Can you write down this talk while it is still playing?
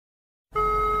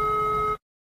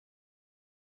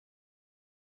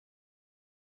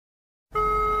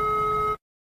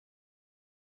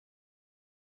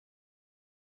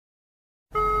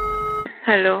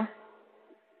Hello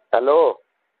hello.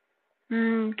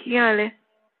 की हाल है?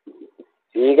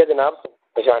 ठीक है जनाब।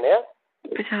 पछाणिया?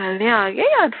 पछाण लिया, आ गया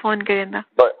याद फोन करन दा?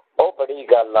 बड़ी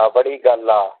गल आ, बड़ी गल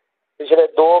आ। पिछले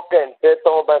 2 घंटे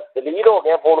तो मैं दलील हो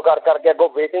गया फोन कर करके,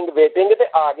 अगो वेटिंग वेटिंग ते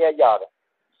आ गया याद।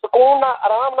 सुकून ना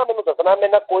आराम ना मैनू दसना, मेरे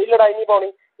नाल कोई लड़ाई नहीं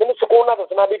पाउणी, मैनू सुकून ना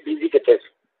दसना भी बिजी कित्थे सी।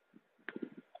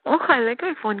 ਉਹ ਖਾਲੇ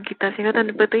ਕੋਈ ਫੋਨ ਕੀਤਾ ਸੀਗਾ,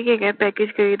 ਤੁਹਾਨੂੰ ਪਤਾ ਹੀ ਹੈਗਾ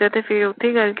ਪੈਕੇਜ ਕਰੀਦਾ ਤੇ ਫਿਰ ਉੱਥੇ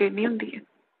ਹੀ ਗੱਲ ਕਰਨੀ ਹੁੰਦੀ ਹੈ।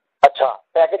 ਅੱਛਾ,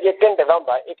 ਪੈਕੇਜ 1 ਘੰਟੇ ਦਾ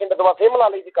ਹੁੰਦਾ, 1 ਘੰਟੇ ਤੋਂ ਬਾਅਦ ਫਿਰ ਮਿਲਾ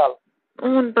ਲਈ ਸੀ ਕਾਲ।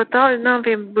 ਹੁਣ ਪਤਾ ਨਾ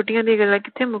ਫਿਰ ਬੁੱਢੀਆਂ ਦੀ ਗੱਲਾਂ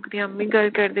ਕਿੱਥੇ ਮੁੱਕਦੀਆਂ, ਅੰਮੀ ਗੱਲ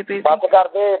ਕਰਦੇ ਪਏ ਸੀ।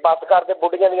 ਬਸ ਕਰਦੇ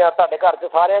ਬੁੱਢੀਆਂ ਦੀਆਂ। ਤੁਹਾਡੇ ਘਰ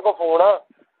 'ਚ ਸਾਰਿਆਂ ਕੋਲ ਫੋਨ ਆ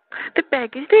ਤੇ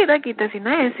ਪੈਕੇਜ ਤੇ ਇਹਦਾ ਕੀਤਾ ਸੀ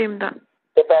ਨਾ, ਇਹ ਸਿਮ ਦਾ।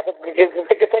 ਤੇ ਪੈਕੇਜ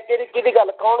ਕਿੱਥੇ ਕਿਹਦੀ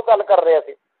ਗੱਲ, ਕੌਣ ਗੱਲ ਕਰ ਰਿਹਾ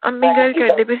ਸੀ? ਅੰਮੀ ਗੱਲ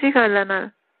ਕਰਦੇ ਪਈ ਸੀ ਖਾਲਾ ਨਾਲ।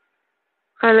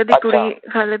 ਖਾਲਾ ਦੀ ਕੁੜੀ,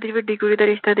 ਖਾਲਾ ਦੀ ਵੱਡੀ ਕੁੜੀ ਦਾ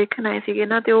ਰਿਸ਼ਤਾ ਦੇਖਣ ਆਏ ਸੀਗੇ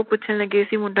ਨਾ, ਤੇ ਉਹ ਪੁੱਛਣ ਲੱਗੇ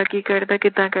ਸੀ ਮੁੰਡਾ ਕੀ ਕਰਦਾ,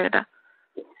 ਕਿੱਦਾਂ ਕਰਦਾ।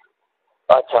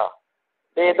 ਅੱਛਾ,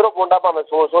 ਤੇ ਇਧਰੋਂ ਮੁੰਡਾ ਭਾਵੇਂ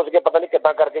ਸੋਚ ਸੋਚ ਕੇ ਪਤਾ ਨਹੀਂ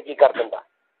ਕਿੱਦਾਂ ਕਰਕੇ ਕੀ ਕਰ ਦਿੰਦਾ।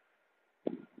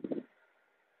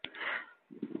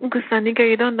 ਗੁੱਸਾ ਨਹੀਂ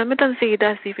ਕਰੀਦਾ ਹੁੰਦਾ, ਮੈਂ ਤੁਹਾਨੂੰ ਸਹੀ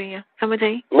ਦੱਸਦੀ ਪਈ ਹਾਂ, ਸਮਝ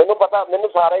ਆਈ? ਮੈਨੂੰ ਪਤਾ, ਮੈਨੂੰ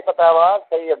ਸਾਰਾ ਹੀ ਪਤਾ ਵਾ।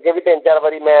 ਸਹੀ ਅੱਗੇ ਵੀ 3-4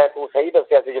 ਵਾਰੀ ਮੈਂ ਤੂੰ ਸਹੀ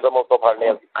ਦੱਸਿਆ ਸੀ ਜਦੋਂ ਮੈਂ ਉੱਥੋਂ ਫੜ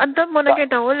ਲਿਆ ਸੀ। ਅੱਧਾ ਪੌਣਾ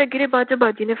ਘੰਟਾ ਉਹ ਲੱਗੀ ਰਹੀ, ਬਾਅਦ ਚ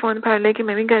ਬਾਜੀ ਨੇ ਫੋਨ ਫੜ ਲਿਆ ਕਿ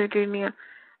ਮੈਂ ਵੀ ਗੱਲ ਕਰਨੀ ਆ।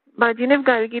 ਬਾਜੀ ਨੇ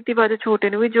ਗੱਲ ਕੀਤੀ, ਬਾਅਦ ਚ ਛੋਟੇ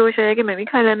ਨੂੰ ਵੀ ਜੋਸ਼ ਆਇਆ ਕਿ ਮੈਂ ਵੀ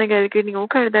ਖਾਲਾ ਨਾਲ ਗੱਲ ਕਰਨੀ, ਉਹ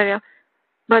ਕਰਦਾ ਰਿਹਾ।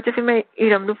 ਬਾਅਦ ਚ ਫਿਰ ਮੈਂ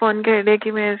ਈਰਮ ਨੂੰ ਫੋਨ ਕਰ ਲਿਆ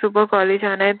ਕਿ ਮੈਂ ਸੁਬਹ ਕਾਲਜ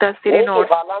ਆਉਣਾ ਹੈ, 10 ਤੇਰੇ ਨੋਟ।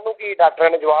 ਖਾਲਾ ਨੂੰ ਕੀ ਡਾਕਟਰਾਂ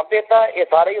ਨੇ ਜਵਾਬ ਦੇ ਦਿੱਤਾ? ਇਹ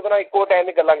ਸਾਰੇ ਹੀ ਉਹਦੇ ਨਾਲ ਇੱਕੋ ਟਾਈਮ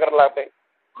ਹੀ ਗੱਲਾਂ ਕਰਨ ਲੱਗ ਪਏ।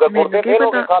 ਗੁਰਦੇ ਫੇਰ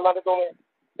ਹੋ ਗਏ ਖਾਲਾ ਦੇ ਦੋਵੇਂ।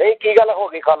 ਨਹੀਂ ਕੀ ਗੱਲ ਹੋ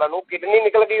ਗਈ, ਖਾਲਾ ਨੂੰ ਕਿਡਨੀ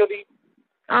ਨਿਕਲ ਗਈ ਉਹਦੀ।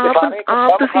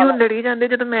 ਆਪ ਤੁਸੀਂ ਹੁਣ ਲੜੀ ਜਾਂਦੇ,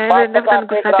 ਜਦੋਂ ਮੈਂ ਤੁਹਾਨੂੰ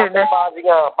ਗੁੱਸਾ ਚੜਦਾ।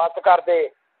 ਬਾਜ਼ੀਆਂ ਬਸ ਕਰਦੇ,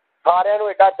 ਸਾਰਿਆਂ ਨੂੰ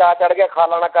ਏਡਾ ਚਾਅ ਚੜ ਗਿਆ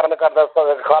ਖਾਲਾ ਨਾਲ ਕਰਨ ਕਰਦਾ।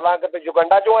 ਖਾਲਾ ਕਿਤੇ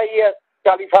ਯੁਗੰਡਾ ਚੋਂ ਆਈ ਹੈ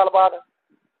 40 ਸਾਲ ਬਾਅਦ,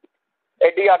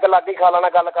 ਐਡੀ ਅੱਗ ਲੱਗ ਗਈ ਖਾਲਾ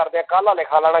ਨਾਲ ਗੱਲ ਕਰਦੇ ਆ। ਕੱਲ੍ਹ ਵਾਲੇ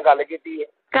ਖਾਲਾ ਨਾਲ ਗੱਲ ਕੀਤੀ ਹੈ।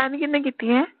 ਕੱਲ ਕਿਹਨੇ ਕੀਤੀ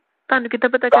ਹੈ? ਤੁਹਾਨੂੰ ਕਿੱਦਾਂ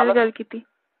ਪਤਾ ਕੱਲ ਗੱਲ ਕੀਤੀ?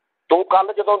 ਤੂੰ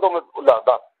ਕੱਲ ਜਦੋਂ ਤੂੰ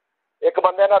ਦੱਸਦਾ ਇੱਕ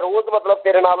ਬੰਦੇ ਨਾਲ ਰੋਜ਼ ਮਤਲਬ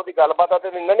ਤੇਰੇ ਨਾਲ ਉਹਦੀ ਗੱਲਬਾਤ ਆ, ਤੇ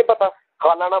ਮੈਨੂੰ ਨਹੀਂ ਪਤਾ।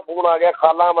 ਖਾਲਾ ਨਾਲ ਫੋਨ ਆ ਗਿਆ,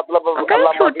 ਖਾਲਾ ਮਤਲਬ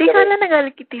ਛੋਟੀ ਖਾਲਾ ਨਾਲ ਗੱਲ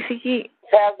ਕੀਤੀ ਸੀਗੀ।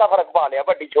 ਸਾਈਜ਼ ਦਾ ਫਰਕ ਪਾ ਲਿਆ,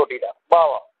 ਵੱਡੀ ਛੋਟੀ ਦਾ। ਵਾਹ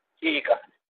ਵਾਹ, ਠੀਕ ਆ।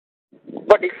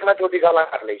 ਵੱਡੀ ਖਾਲਾ ਛੋਟੀ ਖਾਲਾ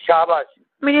ਕਰ ਲਈ, ਸ਼ਾਬਾਸ਼।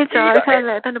 ਮੇਰੇ 4 ਸਾਲ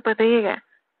ਹੈ, ਤੁਹਾਨੂੰ ਪਤਾ ਹੀ ਹੈਗਾ।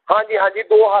 ਹਾਂਜੀ ਹਾਂਜੀ,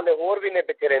 2 ਹਾਲੇ ਹੋਰ ਵੀ ਨੇ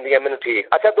ਪਿੱਛੇ ਰਹਿੰਦੀਆਂ ਮੈਨੂੰ,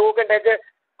 ਠੀਕ। ਅੱਛਾ 2 ਘੰਟੇ 'ਚ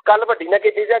ਕੱਲ ਵੱਡੀ ਨਾਲ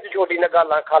ਕੀਤੀ ਸੀ, ਅੱਜ ਛੋਟੀ ਨਾਲ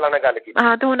ਗੱਲ ਖਾਲਾ ਨਾਲ ਗੱਲ ਕੀਤੀ।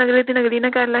 ਹਾਂ, ਤੇ ਹੁਣ ਅਗਲੇ ਦਿਨ ਅਗਲੀ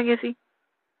ਨਾਲ ਕਰ ਲਾਂਗੇ ਅਸੀਂ।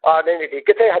 ਨਹੀਂ ਠੀਕ।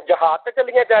 ਕਿਤੇ ਜਹਾਜ਼ ਤੇ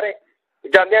ਚੱਲੀਆਂ ਚਾਰੇ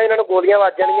ਜਾਂਦਿਆਂ ਇਹਨਾਂ ਨੂੰ ਗੋਲੀਆਂ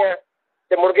ਵੱਜ ਜਾਣੀਆਂ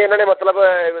ਤੇ ਮੁੜ ਕੇ ਇਹਨਾਂ ਨੇ ਮਤਲਬ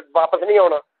ਵਾਪਸ ਨਹੀਂ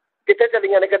ਆਉਣਾ। ਕਿੱਥੇ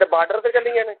ਚੱਲੀਆਂ ਨੇ? ਕਿਤੇ ਬਾਰਡਰ ਤੇ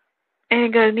ਚੱਲੀਆਂ ਨੇ? ਇਹ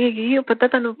ਗੱਲ ਨਹੀਂ ਹੈਗੀ, ਉਹ ਪਤਾ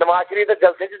ਤੁਹਾਨੂੰ। ਨਵਾਜ਼ ਸ਼ਰੀਫ ਦੇ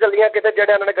ਜਲਸੇ 'ਚ ਚੱਲੀਆਂ ਕਿਤੇ,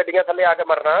 ਜਿਹੜੇ ਇਹਨਾਂ ਨੇ ਗੱਡੀਆਂ ਥੱਲੇ ਆ ਕੇ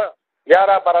ਮਰਨਾ।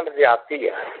 11-12 ਜ਼ਿਆਦਤੀ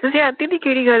ਹੈ। ਜ਼ਿਆਦਤੀ ਦੀ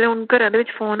ਕਿਹੜੀ ਗੱਲ ਹੈ? ਹੁਣ ਘਰਾਂ ਦੇ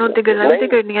ਵਿੱਚ ਫੋਨ ਹੁੰਦੇ, ਗੱਲਾਂ ਵੀ ਤੇ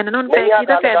ਕਰਨੀਆਂ ਨੇ ਨਾ। ਹੁਣ ਪੈਸੇ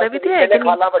ਦਾ ਫਾਇਦਾ ਵੀ ਤੇ ਹੈ ਕਿ ਨਹੀਂ?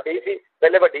 ਖਾਲਾ ਵੱਡੀ ਸੀ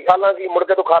ਪਹਿਲੇ, ਵੱਡੀ ਖਾਲਾ ਸੀ, ਮੁੜ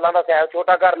ਕੇ ਤੂੰ ਖਾਲਾ ਦਾ ਸਾਈਜ਼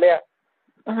ਛੋਟਾ ਕਰ ਲਿਆ।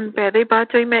 ਹੁਣ ਪੈਦਾ ਹੀ ਬਾਅਦ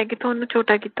 'ਚੋਂ ਹੀ, ਮੈਂ ਕਿੱਥੋਂ ਉਹਨੂੰ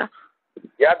ਛੋਟਾ ਕੀਤਾ?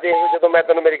 ਯਾਰ ਦੇਖ, ਜਦੋਂ ਮੈਂ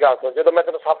ਤੈਨੂੰ, ਮੇਰੀ ਗੱਲ ਸੁਣ, ਜਦੋਂ ਮੈਂ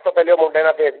ਤੈਨੂੰ ਸਭ ਤੋਂ ਪਹਿਲੇ ਉਹ ਮੁੰਡੇ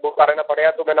ਨਾਲ ਫੇਸਬੁੱਕ ਬਾਰੇ ਨਾਲ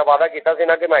ਪੜਿਆ, ਤੂੰ ਮੇਰੇ ਨਾਲ ਵਾਅਦਾ ਕੀਤਾ ਸੀ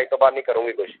ਨਾ ਕਿ ਮੈਂ ਅੱਜ ਤੋਂ ਬਾਅਦ ਨਹੀਂ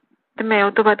ਕਰੂੰਗੀ ਕੁਛ। ਤੇ ਮੈਂ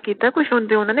ਉਹ ਤੋਂ ਬਾਅਦ ਕੀਤਾ ਕੁਛ?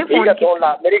 ਹੁੰਦੇ ਉਹਨਾਂ ਨੇ ਫੋਨ ਕੀਤਾ। ਸੁਣ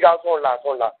ਲਾ ਮੇਰੀ ਗੱਲ, ਸੁਣ ਲਾ।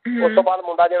 ਉਸ ਤੋਂ ਬਾਅਦ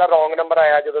ਮੁੰਡਾ ਜਿਹੜਾ ਰੌਂਗ ਨੰਬਰ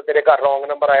ਆਇਆ, ਜਦੋਂ ਤੇਰੇ ਘਰ ਰੌਂਗ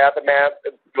ਨੰਬਰ ਆਇਆ, ਤੇ ਮੈਂ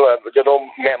ਜਦੋਂ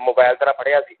ਮੈਂ ਮੋਬਾਇਲ ਤੇਰਾ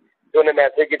ਫੜਿਆ ਸੀ ਤੇ ਉਹਨੇ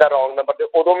ਮੈਸੇਜ ਕੀਤਾ ਰੌਂਗ ਨੰਬਰ ਤੇ,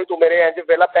 ਉਦੋਂ ਵੀ ਤੂੰ ਮੇਰੇ ਇੰਝ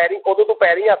ਪਹਿਲਾਂ ਉਦੋਂ ਤੂੰ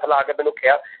ਪੈਰੀਂ ਹੱਥ ਲਾ ਕੇ ਮੈਨੂੰ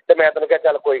ਕਿਹਾ, ਤੇ ਮੈਂ ਤੈਨੂੰ ਕਿਹਾ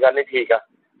ਚੱਲ ਕੋਈ ਗੱਲ ਨਹੀਂ, ਠੀਕ ਆ।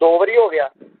 2 ਵਾਰੀ ਹੋ ਗਿਆ।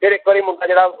 ਫਿਰ ਇੱਕ ਵਾਰੀ ਮੁੰਡਾ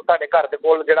ਜਿਹੜਾ ਤੁਹਾਡੇ ਘਰ ਦੇ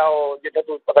ਕੋਲ, ਜਿਹੜਾ ਉਹ ਜਿੱਥੇ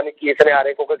ਤੂੰ ਪਤਾ ਨਹੀਂ ਕੀ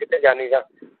ਸੁਨਿਆਰੇ ਕੋਲ ਕਿੱਥੇ ਜਾਣੀ ਜਾਂ,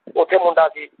 ਉੱਥੇ ਮੁੰਡਾ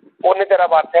ਸੀ, ਉਹਨੇ ਤੇਰਾ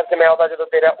WhatsApp 'ਤੇ ਮੈਂ ਉਹਦਾ ਜਦੋਂ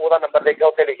ਉਹਦਾ ਨੰਬਰ ਦੇਖਿਆ,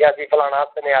 ਉੱਥੇ ਲਿਖਿਆ ਸੀ ਫਲਾਣਾ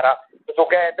ਸੁਨਿਆਰਾ। ਤੇ ਤੂੰ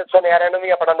ਕਿਹਾ ਤੇ ਸੁਨਿਆਰਿਆਂ ਨੂੰ ਵੀ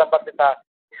ਆਪਣਾ ਨੰਬਰ ਦਿੱਤਾ।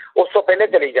 ਉਸ ਤੋਂ ਪਹਿਲੇ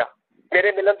ਚਲੀ ਜਾ,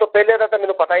 ਮੇਰੇ ਮਿਲਣ ਤੋਂ ਪਹਿਲੇ ਦਾ ਤਾਂ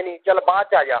ਮੈਨੂੰ ਪਤਾ ਹੀ ਨਹੀਂ। ਚੱਲ ਬਾਅਦ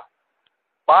 'ਚ ਆ ਜਾ,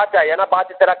 ਨਾ। ਬਾਅਦ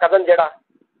 'ਚ ਤੇਰਾ ਕਜ਼ਨ ਜਿਹੜਾ,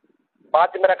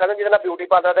 ਮੇਰਾ ਕਜ਼ਨ ਜਿਹਦੇ ਨਾਲ ਬਿਊਟੀ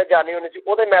ਪਾਰਲਰ ਤੇ ਜਾਣੀ ਹੋਣੀ ਸੀ,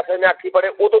 ਉਹਦੇ ਮੈਸੇਜ ਮੈਂ ਅੱਖੀ ਪੜੇ,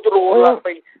 ਉਦੋਂ ਤੂੰ ਰੋਣ ਲੱਗ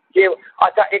ਪਈ ਕਿ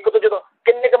ਅੱਛਾ ਇੱਕ ਤੋਂ ਜਦੋਂ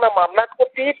ਕਿੰਨੇ ਕੁ ਮੈਂ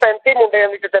 30-35 ਮੁੰਡਿਆਂ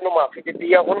ਦੀ ਤੈਨੂੰ ਮਾਫੀ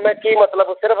ਦਿੱਤੀ ਆ। ਹੁਣ ਮੈਂ ਕੀ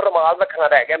ਮਤਲਬ ਸਿਰਫ ਰੁਮਾਲ ਰੱਖਣਾ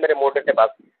ਰਹਿ ਗਿਆ ਮੇਰੇ ਮੋਢੇ ਤੇ, ਬਸ।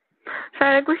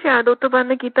 ਸਾਰਾ ਕੁਛ ਯਾਦ ਉਹ ਤੋਂ ਬਾਅਦ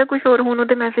ਮੈਂ ਕੀਤਾ ਕੁਛ ਹੋਰ। ਹੁਣ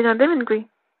ਉਹਦੇ ਮੈਸੇਜ ਆਉਂਦੇ ਮੈਨੂੰ, ਕੋਈ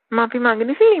ਮਾਫੀ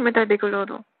ਮੰਗਣੀ ਸੀ ਮੈਂ ਤੁਹਾਡੇ ਕੋਲ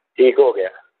ਉਦੋਂ। ਠੀਕ ਹੋ ਗਿਆ,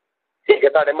 ਠੀਕ ਹੈ।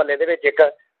 ਤੁਹਾਡੇ ਮਹੱਲੇ ਦੇ ਵਿੱਚ ਇੱਕ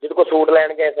ਜਿਹਦੇ ਕੋਲ ਸੂਟ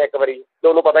ਲੈਣ ਗਏ ਸੀ ਇੱਕ ਵਾਰੀ, ਤੇ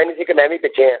ਉਹਨੂੰ ਪਤਾ ਹੀ ਨਹੀਂ ਸੀ ਕਿ ਮੈਂ ਵੀ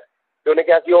ਪਿੱਛੇ ਆ, ਤੇ ਉਹਨੇ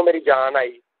ਕਿਹਾ ਸੀ ਉਹ ਮੇਰੀ ਜਾਨ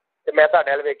ਆਈ, ਤੇ ਮੈਂ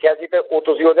ਤੁਹਾਡੇ ਵੱਲ ਵੇਖਿਆ ਸੀ, ਤੇ ਉਹ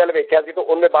ਤੁਸੀਂ ਉਹਦੇ ਵੱਲ ਵੇਖਿਆ ਸੀ, ਤੇ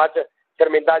ਉਹਨੇ ਬਾਅਦ 'ਚ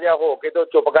ਸ਼ਰਮਿੰਦਾ ਜਿਹਾ ਹੋ ਕੇ ਤੇ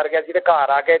ਚੁੱਪ ਕਰ ਗਿਆ ਸੀ, ਤੇ ਘਰ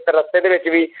ਆ ਕੇ ਤੇ ਰਸਤੇ ਦੇ ਵਿੱਚ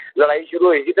ਵੀ ਲੜਾਈ ਸ਼ੁਰੂ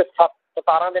ਹੋਈ ਸੀ, ਤੇ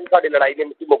 17 ਦਿਨ ਸਾਡੀ ਲੜਾਈ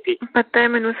ਨਹੀਂ ਮੁੱਕੀ। ਪਤਾ ਹੈ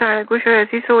ਮੈਨੂੰ, ਸਾਰਾ ਕੁਛ ਹੋਇਆ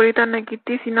ਸੀ। ਸੋਰੀ ਤਾਂ ਮੈਂ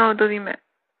ਕੀਤੀ ਸੀ ਨਾ ਉਦੋਂ ਦੀ। ਮੈਂ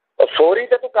ਸੋਰੀ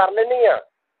ਤੇ ਤੂੰ ਕਰ ਲੈਂਦੀ ਆ,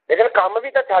 ਲੇਕਿਨ ਕੰਮ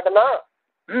ਵੀ ਤਾਂ ਛੱਡ ਨਾ।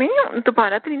 ਨਹੀਂ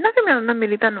ਦੁਬਾਰਾ ਤੇ ਨਹੀਂ ਨਾ ਕਿ ਮੈਂ ਉਹਨਾਂ ਨਾਲ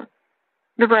ਮਿਲੀ ਤੁਹਾਨੂੰ?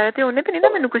 ਦੁਬਾਰਾ ਤੇ ਉਹਨੇ ਤੇ ਨਹੀਂ ਨਾ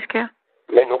ਮੈਨੂੰ ਕੁਛ ਕਿਹਾ?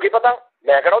 ਮੈਨੂੰ ਕੀ ਪਤਾ,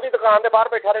 ਮੈਂ ਕਿਹੜਾ ਉਹਦੀ ਦੁਕਾਨ ਦੇ ਬਾਹਰ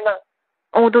ਬੈਠਾ ਰਹਿਣਾ।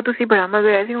 ਉਦੋਂ ਤੁਸੀਂ ਬੜਾ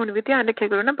ਮਗਰ ਸੀ, ਹੁਣ ਵੀ ਧਿਆਨ ਰੱਖਿਆ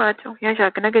ਕਰੋ ਨਾ ਬਾਅਦ 'ਚੋਂ, ਜਾਂ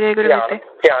ਸ਼ੱਕ ਨਾ ਕਰਿਆ ਕਰੋ।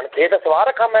 ਧਿਆਨ ਖੇਤ ਸਵਾਹ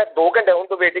ਰੱਖਾਂ ਮੈਂ? 2 ਘੰਟੇ ਹੁਣ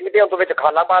ਤੋਂ ਵੇਟਿੰਗ ਤੇ, ਹੁਣ ਤੋਂ ਵਿੱਚ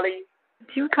ਖਾਲਾ ਪਾ ਲਈ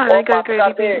ਜੀ। ਖਾਲਾ ਗੱਲ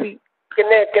ਕਰਦੀ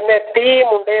ਕਿੰਨੇ 30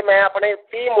 ਮੁੰਡੇ ਮੈਂ ਆਪਣੇ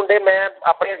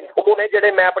ਉਹ ਨੇ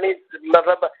ਜਿਹੜੇ ਮੈਂ ਆਪਣੀ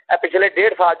ਮਤਲਬ ਪਿਛਲੇ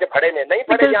 1.5 ਸਾਲ 'ਚ ਫੜੇ ਨੇ। ਨਹੀਂ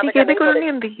ਫੜੇ ਜਾਂਦੇ, ਕਿਹਦੇ ਕੋਲ ਨਹੀਂ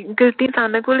ਹੁੰਦੀ ਗਲਤੀ,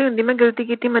 ਇਨਸਾਨਾਂ ਕੋਲ ਹੀ ਹੁੰਦੀ। ਮੈਂ ਗਲਤੀ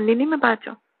ਕੀਤੀ, ਮੰਨੀ ਨਹੀਂ ਮੈਂ ਬਾਅਦ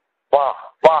 'ਚੋਂ।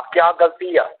 ਵਾਹ ਕਿਆ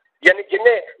ਗਲਤੀ ਆ।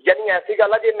 ਯਾਨੀ ਐਸੀ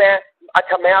ਗੱਲ ਆ ਜੇ ਮੈਂ,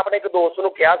 ਅੱਛਾ ਮੈਂ ਆਪਣੇ ਇੱਕ ਦੋਸਤ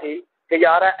ਨੂੰ ਕਿਹਾ ਸੀ ਕਿ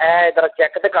ਯਾਰ ਇਹ ਇਧਰ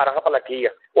ਚੈੱਕ ਤੇ ਕਰ ਭਲਾ ਕੀ ਆ,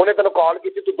 ਉਹਨੇ ਤੈਨੂੰ ਕਾਲ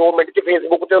ਕੀਤੀ, ਤੂੰ 2 ਮਿੰਟ 'ਚ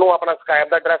ਫੇਸਬੁੱਕ ਤੇ ਉਹਨੂੰ ਆਪਣਾ ਸਕਾਇਪ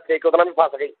ਦਾ ਐਡਰੈਸ ਦੇ ਕੇ ਉਹਦਾ ਵੀ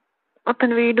ਫਸ ਗਈ। ਉਹ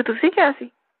ਤਨਵੀਰ ਨੂੰ ਤੁਸੀਂ ਕਿਹਾ ਸੀ?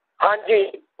 ਹਾਂਜੀ,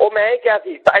 ਉਹ ਮੈਂ ਹੀ ਕਿਹਾ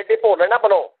ਸੀ ਤਾਂ ਐਡੇ ਭੋਲੇ ਨਾ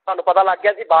ਬਣੋ, ਤੁਹਾਨੂੰ ਪਤਾ ਲੱਗ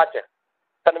ਗਿਆ ਸੀ ਬਾਅਦ 'ਚ।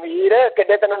 ਤਨਵੀਰ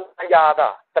ਕਿੱਡੇ ਤੈਨੂੰ ਯਾਦ ਆ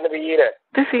ਤਨਵੀਰ?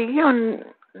 ਤੇ ਸੀਗੀ ਹੁਣ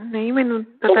ਨਹੀਂ ਮੈਨੂੰ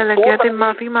ਪਤਾ ਲੱਗਿਆ ਤੇ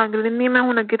ਮਾਫੀ ਮੰਗ ਲੈਂਦੀ ਮੈਂ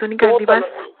ਹੁਣ ਅੱਗੇ ਤੋਂ ਨਹੀਂ ਕਰਦੀ ਬਸ।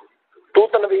 ਤੂੰ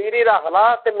ਤਨਵੀਰ ਹੀ ਰੱਖ ਲਾ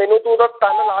ਤੇ ਮੈਨੂੰ ਤੂੰ ਉਹਦਾ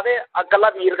ਤਨ ਲਾ ਦੇ, ਇਕੱਲਾ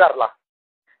ਵੀਰ ਕਰ ਲਾ।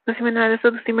 ਤੁਸੀਂ ਮੈਨੂੰ ਦੱਸੋ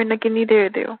ਤੁਸੀਂ ਮੇਰੇ ਨਾਲ ਕਿੰਨੀ ਦੇਰ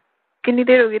ਦਿਓ, ਕਿੰਨੀ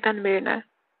ਦੇਰ ਹੋ ਗਈ ਤੁਹਾਨੂੰ ਮੇਰੇ ਨਾਲ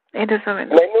ਇਹ ਦੱਸੋ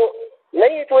ਮੈਨੂੰ।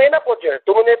 ਨਹੀਂ ਤੂੰ ਇਹ ਨਾ ਪੁੱਛ,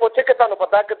 ਤੂੰ ਮੈਨੂੰ ਇਹ ਪੁੱਛ ਕਿ ਤੁਹਾਨੂੰ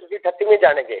ਪਤਾ ਕਿ ਤੁਸੀਂ 38ਵੇਂ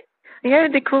ਜਾਣਗੇ। ਯਾਰ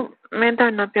ਦੇਖੋ ਮੈਂ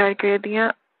ਤੁਹਾਡੇ ਨਾਲ ਪਿਆਰ ਕਰਦੀ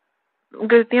ਹਾਂ,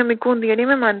 ਗਲਤੀਆਂ ਮੇਰੇ ਕੋਲ ਹੁੰਦੀਆਂ ਨਹੀਂ,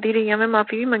 ਮੈਂ ਮੰਨਦੀ ਰਹੀ ਹਾਂ, ਮੈਂ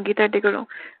ਮਾਫੀ ਵੀ ਮੰਗੀ ਤੁਹਾਡੇ ਕੋਲੋਂ,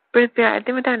 ਪਰ ਪਿਆਰ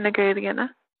ਤੇ ਮੈਂ ਤੁਹਾਡੇ ਨਾਲ ਕਰਦੀ ਹਾਂ ਨਾ।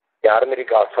 ਯਾਰ ਮੇਰੀ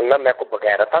ਗੱਲ ਸੁਣਨਾ, ਮੈਂ ਕੋਈ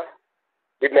ਬਗੈਰਤ ਆ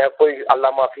ਵੀ ਮੈਂ ਕੋਈ ਅੱਲਾ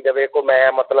ਮਾਫੀ ਦੇਵੇ ਕੋ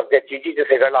ਮੈਂ ਮਤਲਬ ਕਿ ਚੀਜ਼ੀ 'ਚ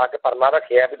ਸਿਗਰ ਲਾ ਕੇ ਪਰਨਾ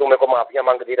ਰੱਖਿਆ ਵੀ ਤੂੰ ਮੇਰੇ ਕੋਲ ਮਾਫੀਆਂ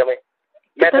ਮੰਗਦੀ ਰਵੇਂ।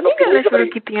 ਮੈਂ ਤੈਨੂੰ ਸ਼ੁਰੂ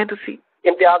ਕੀਤੀਆਂ ਤੁਸੀਂ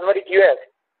ਇਮਤਿਆਜ਼ ਵਾਰੀ ਕੀ ਹੋਇਆ?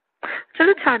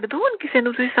 ਚਲੋ ਛੱਡ ਦੋ ਹੁਣ ਕਿਸੇ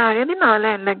ਨੂੰ, ਤੁਸੀਂ ਸਾਰਿਆਂ ਦੇ ਨਾਂ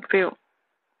ਲੈਣ ਲੱਗ ਪਏ ਹੋ,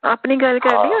 ਆਪਣੀ ਗੱਲ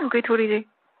ਕਰਦੀ ਹੁਣ ਕੋਈ ਥੋੜੀ ਜਿਹੀ।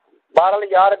 ਬਹਰਹਾਲ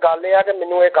ਯਾਰ ਗੱਲ ਇਹ ਆ ਕਿ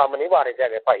ਮੈਨੂੰ ਇਹ ਕੰਮ ਨਹੀਂ ਵਾਰੇ 'ਚ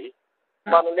ਹੈਗੇ ਭਾਈ।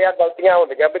 ਮੰਨ ਲਿਆ ਗਲਤੀਆਂ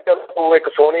ਹੁੰਦੀਆਂ ਵੀ ਚਲੋ ਤੂੰ ਇੱਕ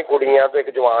ਸੋਹਣੀ ਕੁੜੀ ਆ, ਤੂੰ ਇੱਕ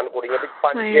ਜਵਾਨ ਕੁੜੀ ਆ, ਵੀ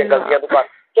 5-6 ਗਲਤੀਆਂ ਤੂੰ ਕਰ,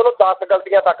 ਚਲੋ 10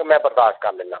 ਗਲਤੀਆਂ ਤੱਕ ਮੈਂ ਬਰਦਾਸ਼ਤ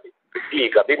ਕਰ ਲੈਂਦਾ ਵੀ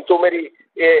ਠੀਕ ਆ, ਵੀ ਤੂੰ ਮੇਰੀ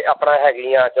ਇਹ ਆਪਣਾ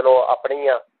ਹੈਗੀ ਆ, ਚਲੋ ਆਪਣੀ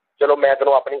ਆ, ਚਲੋ ਮੈਂ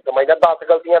ਤੈਨੂੰ ਆਪਣੀ ਸਮਝਦਾ। 10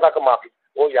 ਗਲਤੀਆਂ ਤੱਕ ਮਾਫੀ।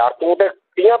 ਉਹ ਯਾਰ ਤੂੰ ਤੇ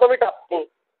 30 ਤੋਂ ਵੀ ਟੱਪ ਗਈ।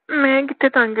 ਮੈਂ ਕਿੱਥੇ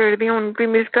ਤੰਗ ਕਰਦੀ ਹਾਂ ਹੁਣ, ਕੋਈ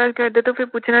ਮਿਸ ਕਾਲ ਕਰਦੇ ਤਾਂ ਫਿਰ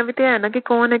ਪੁੱਛਣਾ ਵੀ ਤੇ ਹੈ ਨਾ ਕਿ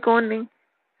ਕੌਣ ਹੈ ਕੌਣ ਨਹੀਂ।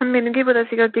 ਹੁਣ ਮੈਨੂੰ ਕੀ ਪਤਾ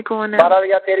ਸੀਗਾ ਕਿ ਕੌਣ ਹੈ। ਬਾਰਾ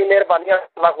ਯਾਰ ਤੇਰੀ ਮਿਹਰਬਾਨੀ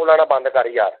ਖੋਲਣਾ ਬੰਦ ਕਰ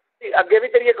ਯਾਰ। ਅੱਗੇ ਵੀ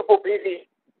ਤੇਰੀ ਇੱਕ ਪੁੱਪੀ ਸੀ,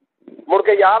 ਮੁੜ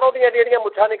ਕੇ ਯਾਦ ਉਹਦੀਆਂ ਜਿਹੜੀਆਂ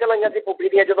ਮੁੱਛਾਂ ਨਿਕਲ ਆਈਆਂ ਸੀ ਪੁੱਪੀ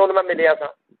ਦੀਆਂ ਜਦੋਂ ਮੈਂ ਮਿਲਿਆ ਸਾਂ।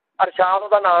 ਅਰਸ਼ਾਦ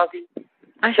ਉਹਦਾ ਨਾਂ ਸੀ।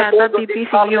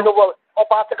 ਉਹ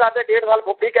ਬੱਸ ਕਰਦੇ 1.5 ਸਾਲ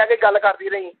ਪੁੱਪੀ ਕਹਿ ਕੇ ਗੱਲ ਕਰਦੀ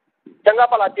ਰਹੀ। ਚੰਗਾ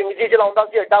ਭਲਾ ਚਿੰਗੀ ਚਲਾਉਂਦਾ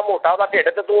ਸੀ, ਐਡਾ ਮੋਟਾ ਉਹਦਾ ਢਿੱਡ,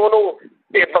 ਤੇ ਤੂੰ ਉਹਨੂੰ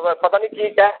ਪਤਾ ਨਹੀਂ ਕੀ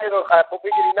ਕਹਿ ਪੁੱਪੀ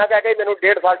ਜਰੀਨਾ ਕਹਿ ਕੇ ਮੈਨੂੰ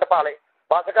 1.5 ਸਾਲ ਟਪਾ ਲਏ।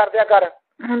 ਬੱਸ ਕਰ ਦਿਆ ਕਰ।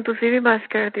 ਹੁਣ ਤੁਸੀਂ ਵੀ ਬੱਸ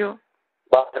ਕਰ ਦਿਓ।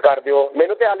 ਬੱਸ ਕਰ ਦਿਓ।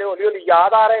 ਮੈਨੂੰ ਤੇ ਹਾਲੇ ਹੌਲੀ ਹੌਲੀ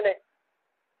ਯਾਦ ਆ ਰਹੇ ਨੇ।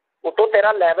 ਉੱਤੋਂ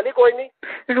ਤੇਰਾ ਲੈਵਲ ਹੀ ਕੋਈ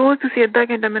ਨਹੀਂ। ਰੋਜ਼ ਤੁਸੀਂ ਅੱਧਾ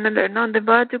ਘੰਟਾ ਮੇਰੇ ਨਾਲ ਲੜਨਾ ਹੁੰਦਾ,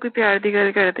 ਬਾਅਦ 'ਚ ਕੋਈ ਪਿਆਰ ਦੀ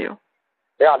ਗੱਲ ਕਰਦੇ ਹੋ।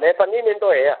 ਤੇ ਹਾਲੇ 5 ਮਿੰਟ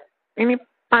ਹੋਏ ਆ। ਨਹੀਂ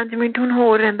 5 ਮਿੰਟ ਹੁਣ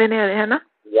ਹੋਰ ਰਹਿੰਦੇ ਨੇ ਹਲੇ, ਹਨਾ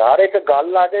ਯਾਰ। ਇੱਕ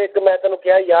ਗੱਲ ਆ ਕੇ ਇੱਕ ਮੈਂ ਤੈਨੂੰ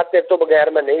ਕਿਹਾ ਯਾਰ ਤੇਰੇ ਤੋਂ ਬਗੈਰ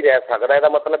ਮੈਂ ਨਹੀਂ ਰਹਿ ਸਕਦਾ, ਇਹਦਾ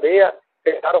ਮਤਲਬ ਇਹ ਆ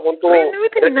ਕਿ ਯਾਰ ਹੁਣ ਤੂੰ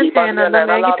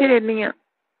ਕਿੱਥੇ ਰਹਿੰਦੀ ਆ?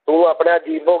 ਤੂੰ ਆਪਣੇ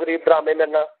ਅਜੀਬੋ ਗਰੀਬ ਡਰਾਮੇ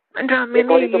ਮੇਰੇ ਨਾਲ ਡਰਾਮੇ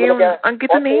ਨਹੀਂ ਅੱਗੇ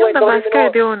ਤੋਂ ਨਹੀਂ ਹੁੰਦਾ, ਬਸ ਕਰ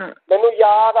ਦਿਓ ਹੁਣ। ਮੈਨੂੰ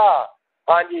ਯਾਦ ਆ,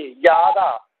 ਹਾਂਜੀ ਯਾਦ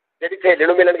ਆ, ਜਿਹੜੀ ਸਹੇਲੀ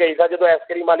ਨੂੰ ਮਿਲਣ ਗਈ ਸੀ ਜਦੋਂ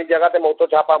ਆਈਸਕ੍ਰੀਮ ਵਾਲੀ ਜਗ੍ਹਾ ਤੇ ਮੋਤੋਂ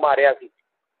ਛਾਪਾ ਮਾਰਿਆ ਸੀ।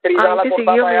 ਕਰੀਨਾ ਵਾਲਾ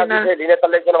ਕੁੜਤਾ ਪਾਇਆ ਸੀ ਸਹੇਲੀ ਨੇ,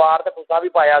 ਥੱਲੇ ਸਲਵਾਰ ਤੇ ਕੁੜਤਾ ਵੀ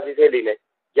ਪਾਇਆ ਸੀ ਸਹੇਲੀ ਨੇ,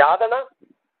 ਯਾਦ ਆ ਨਾ?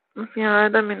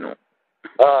 ਯਾਦ ਆ ਮੈਨੂੰ।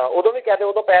 ਹਾਂ ਉਦੋਂ ਵੀ ਕਹਿੰਦੇ,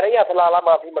 ਉਦੋਂ ਪੈਰਾਂ ਹੀ ਹੱਥ ਲਾ ਲਾ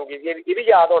ਮਾਫੀ ਮੰਗੀ ਸੀ, ਇਹ ਵੀ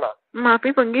ਯਾਦ ਹੋਣਾ।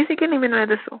 ਮਾਫੀ ਮੰਗੀ ਸੀ ਕਿ ਨਹੀਂ ਮੈਨੂੰ ਇਹ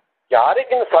ਦੱਸੋ ਯਾਰ।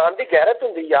 ਇੱਕ ਇਨਸਾਨ ਦੀ ਗੈਰਤ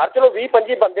ਹੁੰਦੀ ਯਾਰ। ਚਲੋ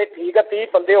 20-25 ਬੰਦੇ ਠੀਕ ਆ, 30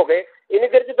 ਬੰਦੇ ਹੋ ਗਏ, ਇੰਨੀ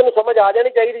ਦੇਰ 'ਚ ਤੈਨੂੰ ਸਮਝ ਆ ਜਾਣੀ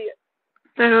ਚਾਹੀਦੀ ਹੈ।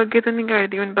 ਚਲੋ ਅੱਗੇ ਤੋਂ ਨਹੀਂ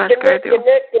ਕਰਦੀ ਹੁਣ, ਬਸ ਕਰ ਦਿਓ।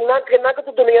 ਕਿੰਨਾ ਕੁ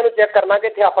ਤੂੰ ਦੁਨੀਆ ਨੂੰ ਚੈੱਕ ਕਰਨਾ ਕਿ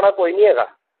ਇੱਥੇ ਆਪਣਾ ਕੋਈ ਨਹੀਂ ਹੈਗਾ।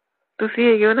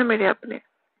 ਤੁਸੀਂ ਹੈਗੇ ਹੋ ਨਾ ਮੇਰੇ ਆਪਣੇ।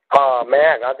 ਹਾਂ ਮੈਂ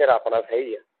ਹੈਗਾ ਤੇਰਾ ਆਪਣਾ,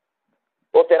 ਸਹੀ ਆ।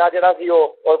 ਉਹ ਤੇਰਾ ਜਿਹੜਾ ਸੀ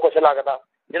ਉਹ ਕੁਛ ਲੱਗਦਾ,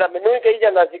 ਜਿਹੜਾ ਮੈਨੂੰ ਵੀ ਕਹੀ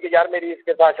ਜਾਂਦਾ ਸੀ ਕਿ ਯਾਰ ਮੇਰੀ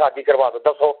ਇਸਕੇ ਸਾਥ ਸ਼ਾਦੀ ਕਰਵਾ ਦੋ।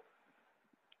 ਦੱਸੋ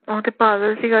ਉਹ ਤੇ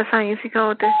ਪਾਗਲ ਸੀਗਾ, ਸਾਈਂ ਸੀਗਾ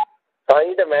ਉਹ ਤੇ।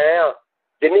 ਸਾਈਂ ਤੇ ਮੈਂ ਆ।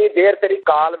 ਜਿੰਨੀ ਦੇਰ ਤੇਰੀ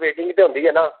ਕਾਲ ਵੇਟਿੰਗ ਤੇ ਹੁੰਦੀ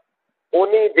ਹੈ ਨਾ,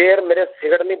 ਉਨੀ ਦੇਰ ਮੇਰੇ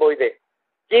ਸਿਗਰਟ ਨਹੀਂ ਬੋਝਦੇ।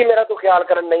 ਕੀ ਮੇਰਾ ਤੂੰ ਖਿਆਲ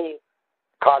ਕਰਨ ਨਹੀਂ?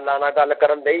 ਖਾਲਾ ਨਾਲ ਗੱਲ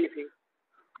ਕਰਨ ਨਹੀਂ ਸੀ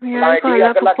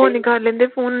ਕਰ ਲੈਂਦੇ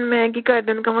ਫੋਨ। ਮੈਂ ਕੀ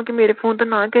ਕਰਦਾ ਨੂੰ ਕਹਾਂ ਕਿ ਮੇਰੇ ਫੋਨ ਤੋਂ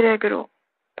ਨਾ ਕਰਿਆ ਕਰੋ।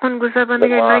 ਹੁਣ ਗੁੱਸਾ ਬੰਦ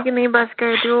ਕਰਨਾ ਕਿ ਨਹੀਂ, ਬਸ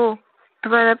ਕਰ ਦਿਓ।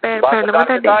 ਦੁਬਾਰਾ ਪੈਰ ਫੜ ਲਵਾਂ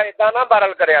ਤੁਹਾਡੇ। ਏਦਾਂ ਨਾ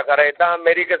ਬਰਲ ਕਰਿਆ ਕਰ, ਏਦਾਂ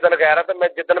ਮੇਰੀ ਕਿਸੇ ਦਿਨ ਗੈਰਤ, ਮੈਂ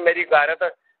ਜਿੱਦਣ ਮੇਰੀ ਗੈਰਤ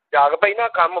ਜਾਗ ਪਈ ਨਾ,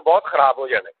 ਕੰਮ ਬਹੁਤ ਖਰਾਬ ਹੋ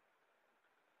ਜਾਣਾ।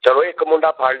 ਚਲੋ ਇੱਕ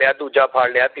ਮੁੰਡਾ ਫੜ ਲਿਆ, ਦੂਜਾ ਫੜ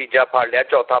ਲਿਆ, ਤੀਜਾ ਫੜ ਲਿਆ,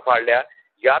 ਚੌਥਾ ਫੜ ਲਿਆ,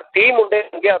 ਯਾਰ 30 ਮੁੰਡੇ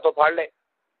ਨੰਗੇ ਹੱਥੋਂ ਫੜ ਲਏ।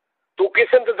 ਤੂੰ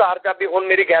ਕਿਸ ਇੰਤਜ਼ਾਰ ਚ ਆ ਵੀ ਹੁਣ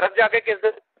ਮੇਰੀ ਗੈਰਤ ਜਾ ਕੇ ਕਿਸ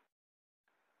ਦਿਨ?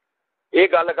 ਇਹ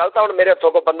ਗੱਲ ਗਲਤ ਆ। ਹੁਣ ਮੇਰੇ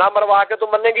ਹੱਥੋਂ ਕੋਈ ਬੰਦਾ ਮਰਵਾ ਕੇ ਤੂੰ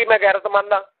ਮੰਨੇਗੀ ਮੈਂ ਗੈਰਤ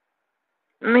ਮੰਨਦਾ?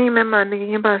 ਨਹੀਂ ਮੈਂ ਮੰਨ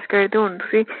ਗਈ ਹਾਂ, ਬਸ ਕਰ ਦਿਓ ਹੁਣ।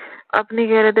 ਤੁਸੀਂ ਆਪਣੀ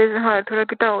ਗੈਰਤ ਦੇ ਹਾਰ ਥੋੜਾ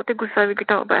ਘਟਾਓ ਤੇ ਗੁੱਸਾ ਵੀ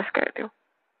ਘਟਾਓ, ਬਸ ਕਰ ਦਿਓ।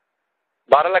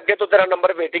 12 ਲੱਗੇ ਤੋਂ ਤੇਰਾ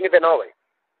ਨੰਬਰ ਵੇਟਿੰਗ ਤੇ ਨਾ ਹੋਵੇ।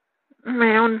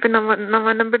 ਮੈਂ ਹੁਣ ਤੇ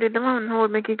ਨਵਾਂ ਨੰਬਰ ਦੇ ਦੇਵਾਂ ਹੁਣ, ਹੋਰ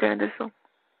ਮੈਂ ਕੀ ਕਰਾਂ ਦੱਸੋ?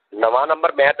 ਨਵਾਂ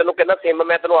ਨੰਬਰ ਮੈਂ ਤੈਨੂੰ ਕਹਿੰਦਾ ਸਿਮ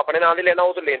ਮੈਂ ਤੈਨੂੰ ਆਪਣੇ ਨਾਂ ਦੀ ਲੈਣਾ,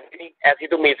 ਉਹ ਤੂੰ ਲੈਂਦੀ ਨਹੀਂ। ਐਸੀ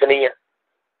ਤੂੰ ਮੀਸ ਨਹੀਂ ਆ।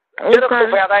 ਸਿਰਫ ਤੂੰ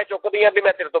ਫਾਇਦਾ ਇਹ ਚੁੱਕਦੀ ਆ ਵੀ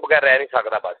ਮੈਂ ਤੇਰੇ ਤੋਂ ਬਗੈਰ ਰਹਿ ਨਹੀਂ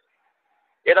ਸਕਦਾ, ਬਸ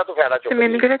ਇਹਦਾ ਤੂੰ ਫਾਇਦਾ ਚੁੱਕ।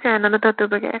 ਮੈਨੂੰ ਕਿਹੜਾ ਚੈਨ ਆਉਂਦਾ ਤੁਹਾਡੇ ਤੋਂ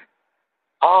ਬਗੈਰ?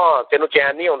 ਹਾਂ ਤੈਨੂੰ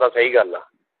ਚੈਨ ਨਹੀਂ ਆਉਂਦਾ, ਸਹੀ ਗੱਲ ਆ।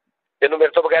 ਤੈਨੂੰ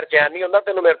ਮੇਰੇ ਤੋਂ ਬਗੈਰ ਚੈਨ ਨਹੀਂ ਆਉਂਦਾ।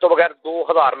 ਤੈਨੂੰ ਮੇਰੇ ਤੋਂ ਬਗੈਰ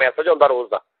 2000 ਮੈਸੇਜ ਆਉਂਦਾ ਰੋਜ਼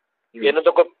ਦਾ। ਇਹਨੂੰ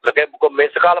ਤਾਂ ਕੋਈ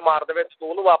ਮਿਸ ਕਾਲ ਮਾਰ ਦੇਵੇ ਤੂੰ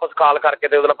ਉਹਨੂੰ ਵਾਪਸ ਕਾਲ ਕਰਕੇ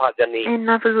ਤੇ ਉਹਦੇ ਨਾਲ ਫਸ ਜਾਂਦੀ।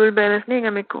 ਇੰਨਾ ਫਜ਼ੂਲ ਬੈਲੈਂਸ ਨਹੀਂ ਹੈਗਾ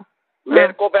ਮੇਰੇ ਕੋਲ।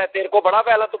 ਤੇਰੇ ਕੋਲ ਬੜਾ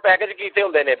ਬੈਲੈਂਸ। ਤੂੰ ਪੈਕੇਜ ਕੀਤੇ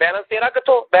ਹੁੰਦੇ ਨੇ। ਬੈਲੈਂਸ ਤੇਰਾ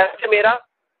ਕਿੱਥੋਂ? ਬੈਲੈਂਸ ਮੇਰਾ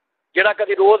ਜਿਹੜਾ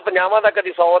ਕਦੀ ਰੋਜ਼ 50 ਦਾ,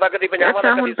 ਕਦੀ 100 ਦਾ, ਕਦੀ 50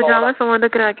 ਦਾ, ਹੁਣ 50-100 ਦਾ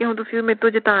ਕਰਾ ਕੇ ਹੁਣ ਤੁਸੀਂ ਮੇਰੇ ਤੋਂ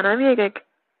ਜਿਤਾਣਾ ਵੀ ਹੈਗਾ।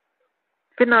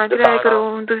 ਫਿਰ ਨਾ ਕਰਾਇਆ ਕਰੋ।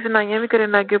 ਹੁਣ ਤੁਸੀਂ ਸੁਣਾਈਆਂ ਵੀ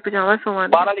ਕਰਨ ਲੱਗ ਗਏ 50-100 ਦਾ।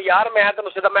 ਬਾਹਰ ਯਾਰ ਮੈਂ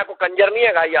ਤੈਨੂੰ ਸਿੱਧਾ, ਮੈਂ ਕੋਈ ਕੰਜਰ ਨਹੀਂ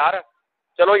ਹੈਗਾ ਯਾਰ।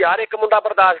 ਚਲੋ ਯਾਰ ਇੱਕ ਮੁੰਡਾ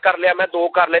ਬਰਦਾਸ਼ਤ ਕਰ ਲਿਆ, ਮੈਂ 2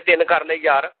 ਕਰ ਲਏ, 3 ਕਰ ਲਏ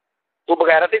ਯਾਰ। ਤੂੰ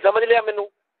ਬਗੈਰਤ ਹੀ ਸਮਝ ਲਿਆ ਮੈਨੂੰ।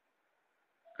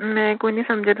 ਮੈਂ ਕੋਈ ਨਹੀਂ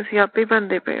ਸਮਝਿਆ, ਤੁਸੀਂ ਆਪੇ ਹੀ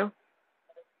ਬਣਦੇ ਪਏ ਹੋ।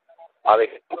 ਆ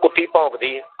ਵੇਖ ਕੁੱਤੀ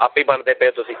ਭੌਂਕਦੀ, ਆਪੇ ਹੀ ਬਣਦੇ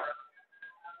ਪਏ ਤੁਸੀਂ।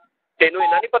 ਤੈਨੂੰ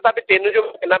ਇੰਨਾ ਨਹੀਂ ਪਤਾ ਵੀ ਤੈਨੂੰ ਜੋ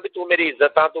ਕਹਿੰਦਾ ਵੀ ਤੂੰ ਮੇਰੀ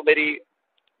ਇੱਜ਼ਤ ਆ, ਤੂੰ ਮੇਰੀ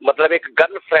ਮਤਲਬ ਇੱਕ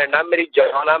ਗਰਲ ਫਰੈਂਡ ਆ, ਮੇਰੀ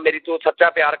ਜਾਨ ਆ, ਮੇਰੀ ਤੂੰ ਸੱਚਾ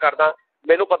ਪਿਆਰ ਕਰਦਾ।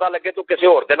 ਮੈਨੂੰ ਪਤਾ ਲੱਗੇ ਤੂੰ ਕਿਸੇ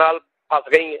ਹੋਰ ਦੇ ਨਾਲ ਫਸ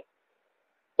ਗਈ ਹੈ,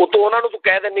 ਉਤੋਂ ਉਹਨਾਂ ਨੂੰ ਤੂੰ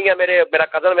ਕਹਿ ਦਿੰਦੀ ਆ ਮੇਰਾ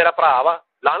ਕਜ਼ਨ, ਮੇਰਾ ਭਰਾ ਵਾ।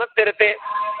 ਲਾਹਨਤ ਤੇਰੇ ਤੇ।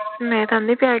 ਮੈਂ ਤਾਂ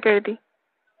ਨਹੀਂ ਪਿਆਰ ਕਰਦੀ।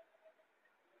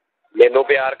 ਮੈਨੂੰ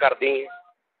ਪਿਆਰ ਕਰਦੀ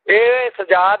ਇਹ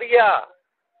ਸਜ਼ਾ ਦੀ ਆ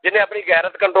ਜਿਹਨੇ ਆਪਣੀ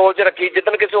ਗੈਰਤ ਕੰਟਰੋਲ 'ਚ ਰੱਖੀ।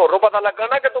 ਜਿੱਦਣ ਕਿਸੇ ਹੋਰ ਨੂੰ ਪਤਾ ਲੱਗਾ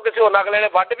ਨਾ ਕਿ ਤੂੰ ਕਿਸੇ ਹੋਰ ਅਗਲੇ ਨੇ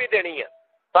ਵੱਢ ਵੀ ਦੇਣੀ ਆ।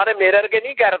 ਸਾਰੇ ਮੇਰੇ ਵਰਗੇ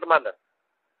ਨਹੀਂ ਗੈਰਤਮੰਦ।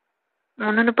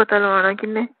 ਉਹਨਾਂ ਨੂੰ ਪਤਾ ਲਵਾਉਣਾ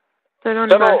ਕਿੰਨੇ। ਚਲੋ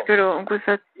ਬਸ ਕਰੋ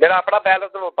ਗੁੱਸਾ। ਮੇਰਾ ਆਪਣਾ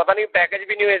ਬੈਲੈਂਸ ਪਤਾ ਨਹੀਂ ਪੈਕੇਜ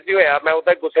ਵੀ ਨਹੀਂ ਏਸੀ ਹੋਇਆ। ਮੈਂ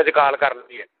ਉਹਦਾ ਗੁੱਸੇ 'ਚ ਕਾਲ ਕਰ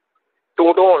ਲਈ ਹੈ।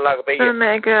 ਟੂ ਹੋਣ ਲੱਗ ਪਈ ਹੈ।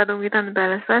 ਮੈਂ ਕਰਾ ਦੂੰਗੀ ਤੁਹਾਨੂੰ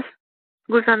ਬੈਲੈਂਸ। ਬਸ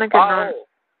ਗੁੱਸਾ ਨਾ ਕਰਨਾ।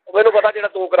 ਮੈਨੂੰ ਪਤਾ ਜਿਹੜਾ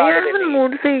ਤੂੰ ਕਰਾ ਕੇ ਦੇਣੀ।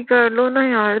 ਮੂਡ ਸਹੀ ਕਰ ਲਓ ਨਾ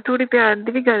ਯਾਰ। ਥੋੜੀ ਪਿਆਰ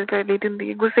ਦੀ ਵੀ ਗੱਲ ਕਰ ਲਈ ਹੁੰਦੀ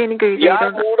ਹੈ। ਗੁੱਸੇ ਨਹੀਂ ਕਰੀ ਯਾਰ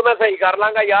ਮੂਡ ਮੈਂ ਸਹੀ ਕਰ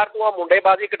ਲਾਂਗਾ ਯਾਰ। ਤੂੰ ਆ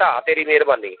ਮੁੰਡੇਬਾਜ਼ੀ ਘਟਾ। ਤੇਰੀ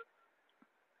ਮਿਹਰਬਾਨੀ।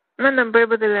 ਮੈਂ ਨੰਬਰ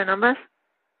ਬਦਲ ਲੈਣਾ ਬਸ।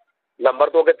 ਨੰਬਰ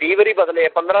ਤੂੰ ਅੱਗੇ 30 ਵਾਰੀ ਬਦਲੇ।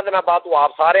 15 ਦਿਨਾਂ ਬਾਅਦ ਤੂੰ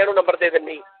ਆਪ ਸਾਰਿਆਂ ਨੂੰ ਨੰਬਰ ਦੇ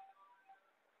ਦਿੰਦੀ।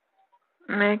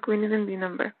 ਮੈਂ ਕੋਈ ਨਹੀਂ ਦਿੰਦੀ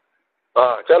ਨੰਬਰ।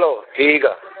 ਹਾਂ ਚਲੋ ਠੀਕ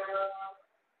ਆ।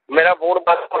 ਮੇਰਾ ਫੋਨ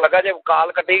ਬੰਦ ਹੋਣ ਲੱਗਾ। ਜੇ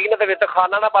ਕਾਲ ਕੱਟੇਗੀ ਨਾ ਤੇ ਵਿੱਚ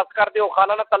ਖਾਣਾ ਨਾ ਬਸ ਕਰ ਦਿਓ।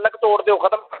 ਖਾਣਾ ਨਾ ਤਲਕ ਤੋੜ ਦਿਓ।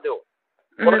 ਖਤਮ ਕਰ ਦਿਓ।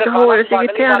 ਹੋਰ ਅਸੀਂ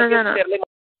ਕਿੱਥੇ ਆਉਣਾ ਜਾਣਾ।